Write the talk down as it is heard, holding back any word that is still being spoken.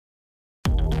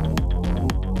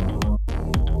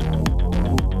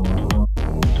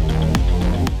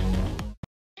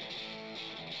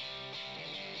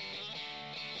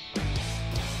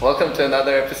Welcome to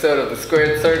another episode of the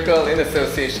Squared Circle in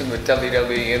association with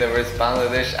WWE Universe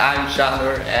Bangladesh. I'm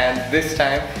Shahnoor, and this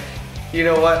time, you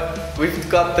know what? We've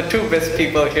got the two best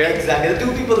people here. Exactly, the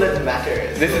two people that matter.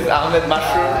 This is Ahmed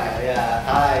Mushroom.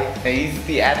 Hi. And he's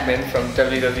the admin from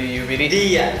WWE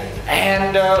UBD. Yeah.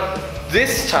 And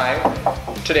this time,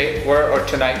 tonight,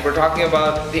 we're talking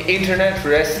about the internet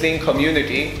wrestling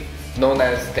community known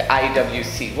as the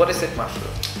IWC. What is it,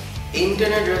 Mushroom?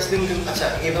 Internet wrestling, আচ্ছা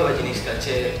এভাবে জিনিসটা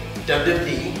আছে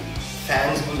WWE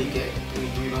fans গুলিকে তুমি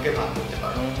দুই ভাগে ভাগ করতে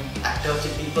পারো একটা হচ্ছে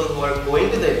people who are going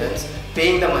to the events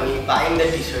paying the money buying the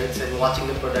t-shirts and watching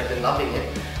the product and loving it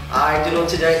আর একজন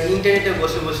হচ্ছে যারা ইন্টারনেটে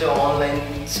বসে বসে অনলাইন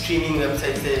স্ট্রিমিং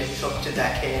ওয়েবসাইটে সবচেয়ে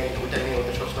দেখেন ওটা নিয়ে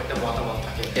ওদের সবসময় একটা মতামত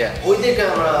থাকে ওইদেরকে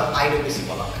আমরা IWC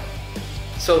বলা হয়.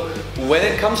 So when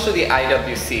it comes to the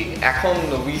IWC,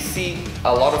 we see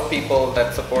a lot of people that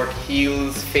support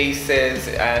heels, faces,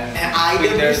 and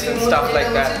winners and stuff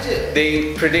like that. They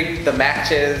predict the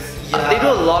matches. They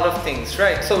do a lot of things,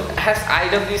 right? So has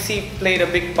IWC played a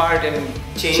big part in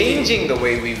changing the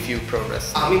way we view pro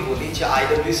wrestling? আমি বলি যে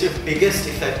IWC এর biggest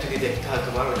effect যদি দেখতে হয়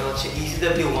তোমার ওটা হচ্ছে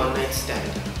ECW One Night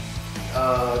Stand,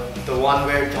 the one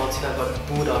where John Cena got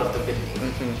booed out of the building.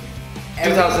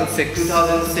 2006,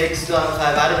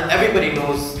 2005, everybody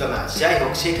knows the match.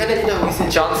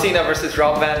 John Cena versus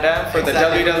Rob Van Dam for the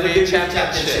WWE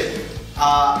Championship.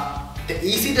 The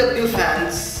ECW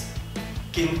fans,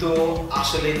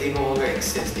 they no longer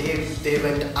exist. They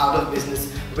went out of business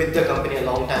with the company a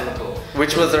long time ago.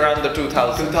 Which was around the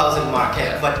 2000 mark.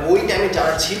 Yeah. But ওই টাইমে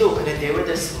যারা ছিল ওখানে they were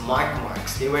the smart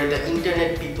marks. They were the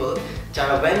internet people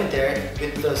যারা went there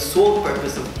with the sole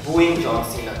purpose of booing John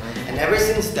Cena. And ever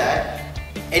since that,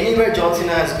 anywhere John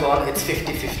Cena has gone, it's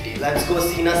 50-50. Let's go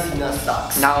Cena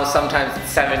sucks. Now sometimes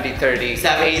it's 70-30,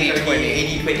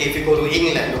 80-20. 80-20 if you go to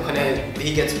England, he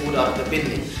gets booed out of the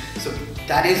building. So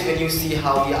that is when you see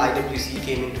how the IWC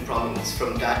came into prominence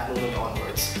from that moment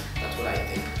onwards. That's what I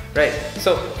think. Right.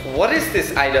 So what is this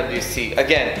IWC?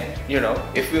 Again,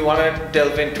 if we want to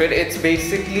delve into it, it's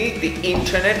basically the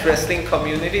internet wrestling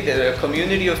community. They're a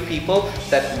community of people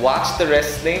that watch the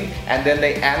wrestling and then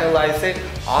they analyze it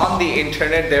on the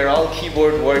internet. They're all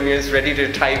keyboard warriors ready to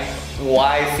type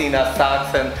why Cena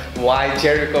sucks and why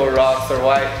Jericho rocks or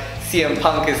why CM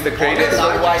Punk is the greatest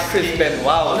or why Chris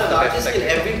Benoit is the best.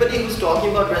 Everybody who's talking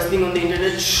about wrestling on the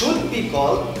internet should be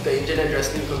called the internet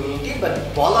wrestling community, but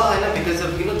bola hai na because of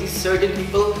these certain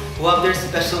people who have their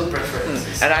special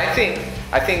preferences. And I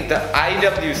think the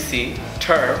IWC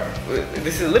term,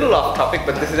 this is a little off topic,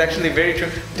 but this is actually very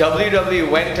true. WWE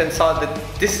went and saw that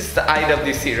this is the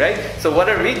IWC, right? So what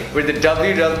are we? We're the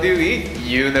WWE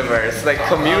universe, like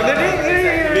community.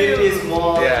 Community is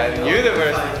more. Yeah,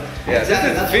 universe. Yeah,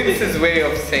 exactly. This is Vince's way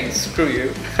of saying screw you.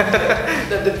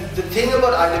 The thing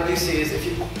about IWC is, if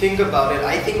you think about it,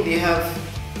 I think they have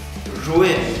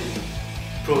ruined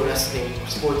pro wrestling,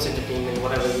 sports entertainment,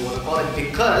 whatever you want to call it,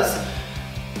 because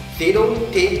they don't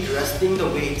take wrestling the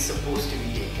way it's supposed to be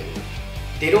taken.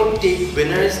 They don't take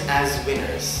winners as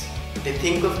winners. They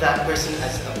think of that person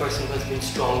as a person who has been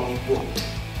strongly booked.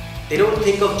 They don't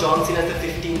think of John Cena as the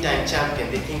 15-time champion.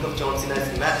 They think of John Cena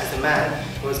as a man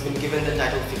who has been given the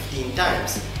title 15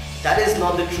 times. That is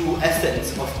not the true essence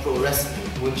of pro wrestling.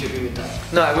 Wouldn't you agree with that?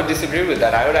 No, I would disagree with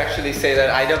that. I would actually say that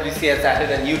IWC has added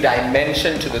a new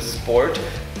dimension to the sport,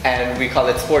 and we call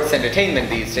it sports entertainment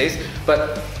these days. But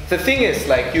the thing is,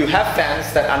 you have fans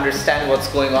that understand what's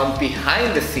going on behind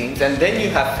the scenes, and then you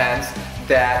have fans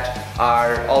that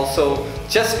are also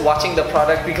just watching the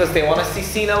product because they want to see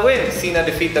Cena win, Cena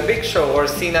defeat the Big Show, or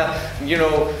Cena,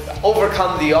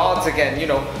 overcome the odds again.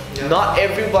 Not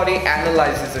everybody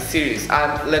analyzes a series.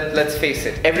 Let's face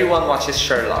it, everyone watches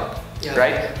Sherlock. Yeah.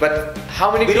 Right? But how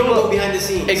many people don't go behind the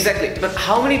scenes? Exactly. But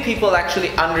how many people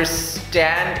actually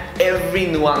understand every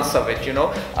nuance of it?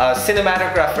 A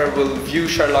cinematographer will view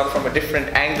Sherlock from a different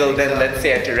angle than, let's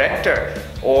say, a director,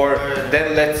 or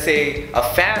then, let's say, a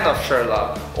fan of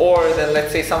Sherlock, or then,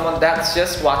 let's say, someone that's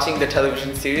just watching the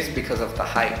television series because of the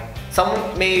hype. Someone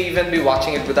may even be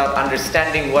watching it without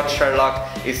understanding what Sherlock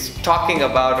is talking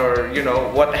about, or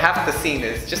what half the scene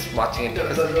is, just watching it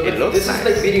because it looks nice. This is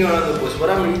like beating around the bush. What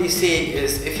I'm really saying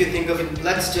is, if you think of it,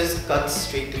 let's just cut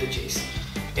straight to the chase.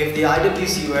 If the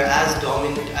IWC were as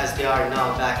dominant as they are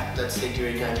now, back, let's say,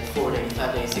 during 94,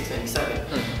 95, 96,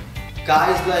 97,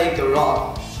 guys like The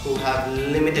Rock, who have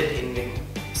limited in-ring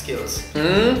skills,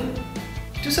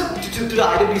 to the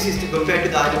IWC, compared to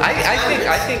the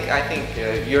IWC. I think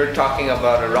you're talking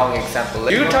about a wrong example.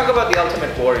 You talk about the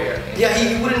Ultimate Warrior. Yeah,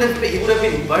 he would have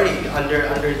been buried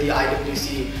under the IWC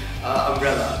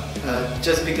umbrella.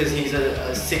 just because he's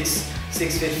a 6'5",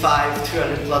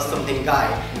 300 plus something guy,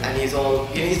 and he's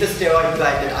the steroid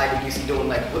guy that IWC don't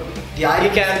like. He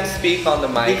can't speak on the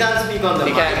mic. He can't speak on the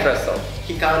mic. He can't wrestle.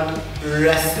 He can't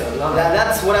wrestle. Now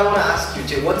that's what I want to ask you,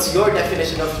 Jay. What's your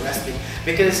definition of wrestling?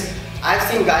 Because I've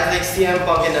seen guys like CM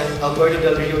Punk and Alberto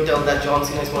Del Rio tell that John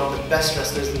Cena is one of the best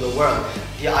wrestlers in the world.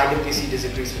 The IWC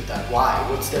disagrees with that. Why?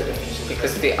 What's their definition?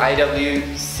 Because the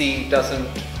IWC doesn't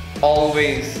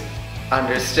always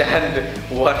understand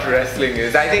what wrestling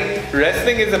is. I think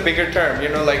wrestling is a bigger term. You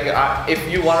know, like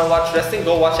if you want to watch wrestling,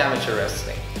 go watch amateur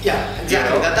wrestling. Yeah,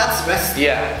 exactly. You know? That's wrestling.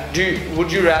 Yeah.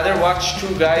 Would you rather watch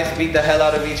two guys beat the hell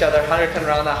out of each other, Hurricane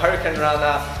Rana,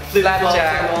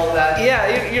 flapjack, and all that?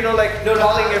 Yeah, you know, like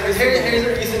calling everything. Here's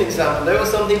a recent example. There was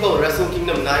something called Wrestle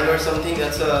Kingdom 9 or something.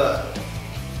 That's a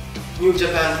New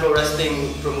Japan Pro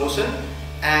Wrestling promotion,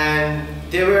 and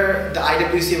the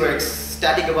IWC were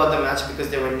ecstatic about the match because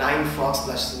there were 9 frog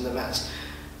splashes in the match.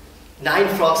 9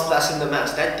 frog splashes in the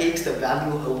match. That takes the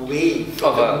value away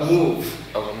from the move.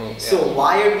 Of a move. So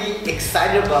why are we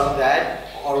excited about that,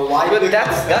 or why? But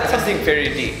that's something very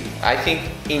deep. I think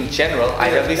in general,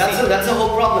 IWC. That's a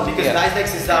whole problem because guys like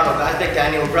Cesaro, guys like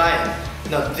Daniel Bryan,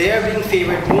 now they're being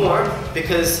favored more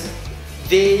because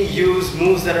they use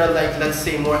moves that are like, let's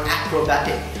say, more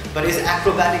acrobatic. But is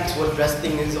acrobatics what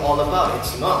wrestling is all about?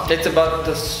 It's not. It's about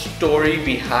the story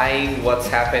behind what's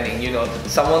happening. You know,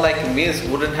 someone like Miz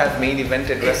wouldn't have main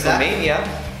evented WrestleMania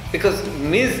because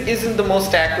Miz isn't the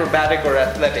most acrobatic or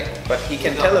athletic, but he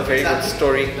can tell a very good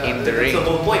story in the ring. That's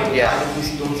the whole point. Yeah.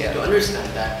 IWC don't seem to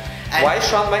understand that. And why is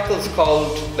Shawn Michaels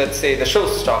called, let's say, the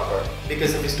showstopper?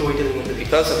 Because of his storytelling ability.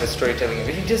 Because of his storytelling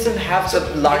ability. He doesn't have the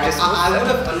largest moveset. I would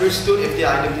have understood if the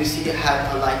IWC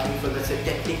had a liking for, let's say,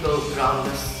 technical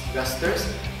groundless wrestlers.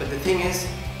 But the thing is,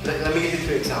 let me give you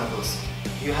 3 examples.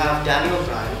 You have Daniel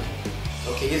Bryan.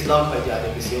 Okay, he's loved by the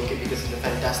IWC, okay, because he's a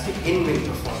fantastic in-ring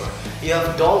performer. You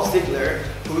have Dolph Ziggler,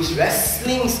 whose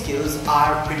wrestling skills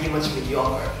are pretty much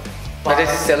mediocre. But his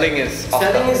selling is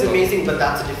amazing, but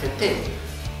that's a different thing.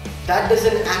 That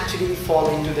doesn't actually fall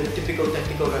into the typical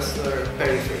technical wrestler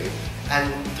periphery.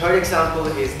 And third example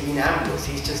is Dean Ambrose.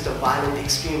 He's just a violent,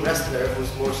 extreme wrestler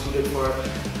who's more suited for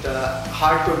the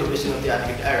hardcore division of the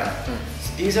Attitude Era.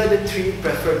 So these are the 3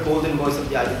 preferred golden boys of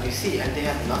the IWC, and they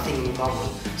have nothing in common.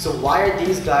 So why are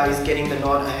these guys getting the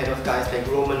nod ahead of guys like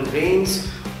Roman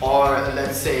Reigns, or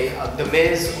let's say The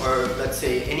Miz, or let's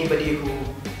say anybody who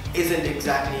isn't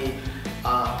exactly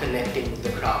connecting with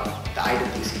the crowd, the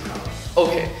IWC crowd?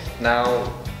 Okay,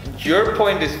 now your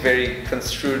point is very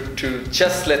construed to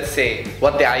just, let's say,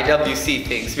 what the IWC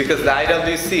thinks, because the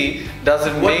IWC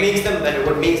doesn't What makes them better?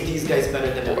 What makes these guys better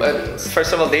than everybody else?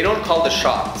 First of all, they don't call the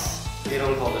shots. They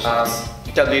don't call the shots.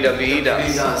 WWE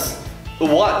does. does.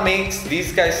 What makes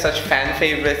these guys such fan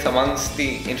favorites amongst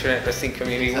the internet wrestling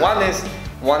community? Exactly.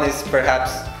 One is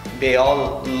perhaps they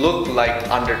all look like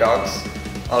underdogs.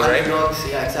 All right. Underdogs,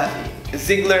 yeah, exactly.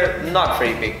 Ziggler, not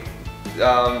very big.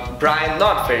 Bryan,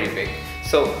 not very big.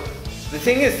 So the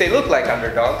thing is, they look like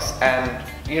underdogs, and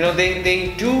you know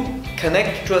they do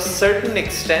connect to a certain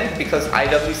extent because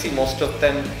IWC, most of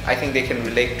them, I think they can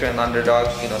relate to an underdog.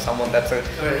 You know, someone that's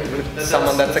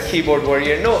a keyboard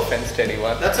warrior. No offense to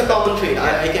anyone. That's a common trait.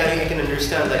 I can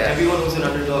understand that everyone who's an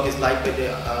underdog is liked by the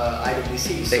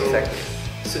IWC. So, exactly.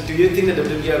 So do you think that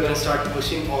WWE are going to start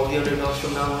pushing all the underdogs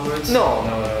from now onwards? No.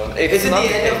 Is it the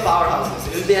end of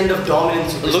powerhouses? Is it the end of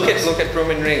dominance? Look at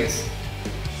Roman Reigns.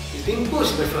 He's being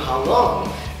pushed, but for how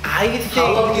long?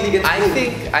 How long till he gets I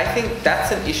think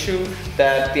that's an issue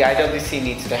that the IWC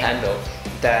needs to handle.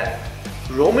 That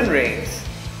Roman Reigns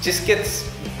just gets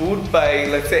booed by,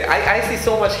 let's say, I see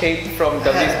so much hate from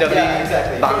WWE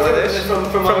exactly.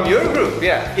 Bangladesh from your group.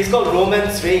 Yeah, he's called Roman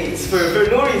Reigns for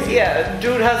no reason. Yeah,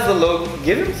 dude has the look.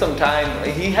 Give him some time.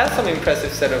 He has some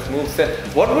impressive set of moves.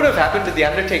 What would have happened to the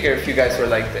Undertaker if you guys were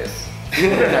like this? He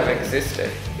wouldn't have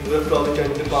existed. He would have probably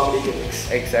turned into comedy gimmicks.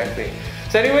 Exactly.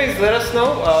 So anyways, let us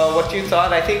know what you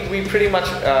thought. I think we pretty much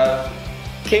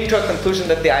came to a conclusion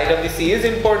that the IWC is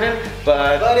important,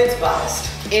 but it's biased.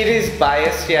 It is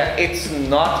biased, yeah. It's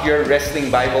not your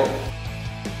wrestling Bible.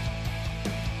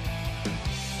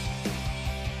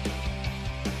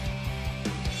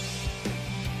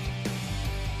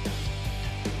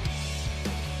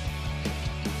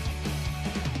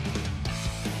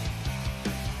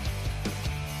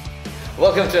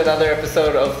 Welcome to another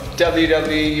episode of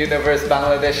WWE Universe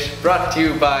Bangladesh, brought to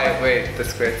you by, wait, the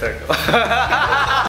square circle.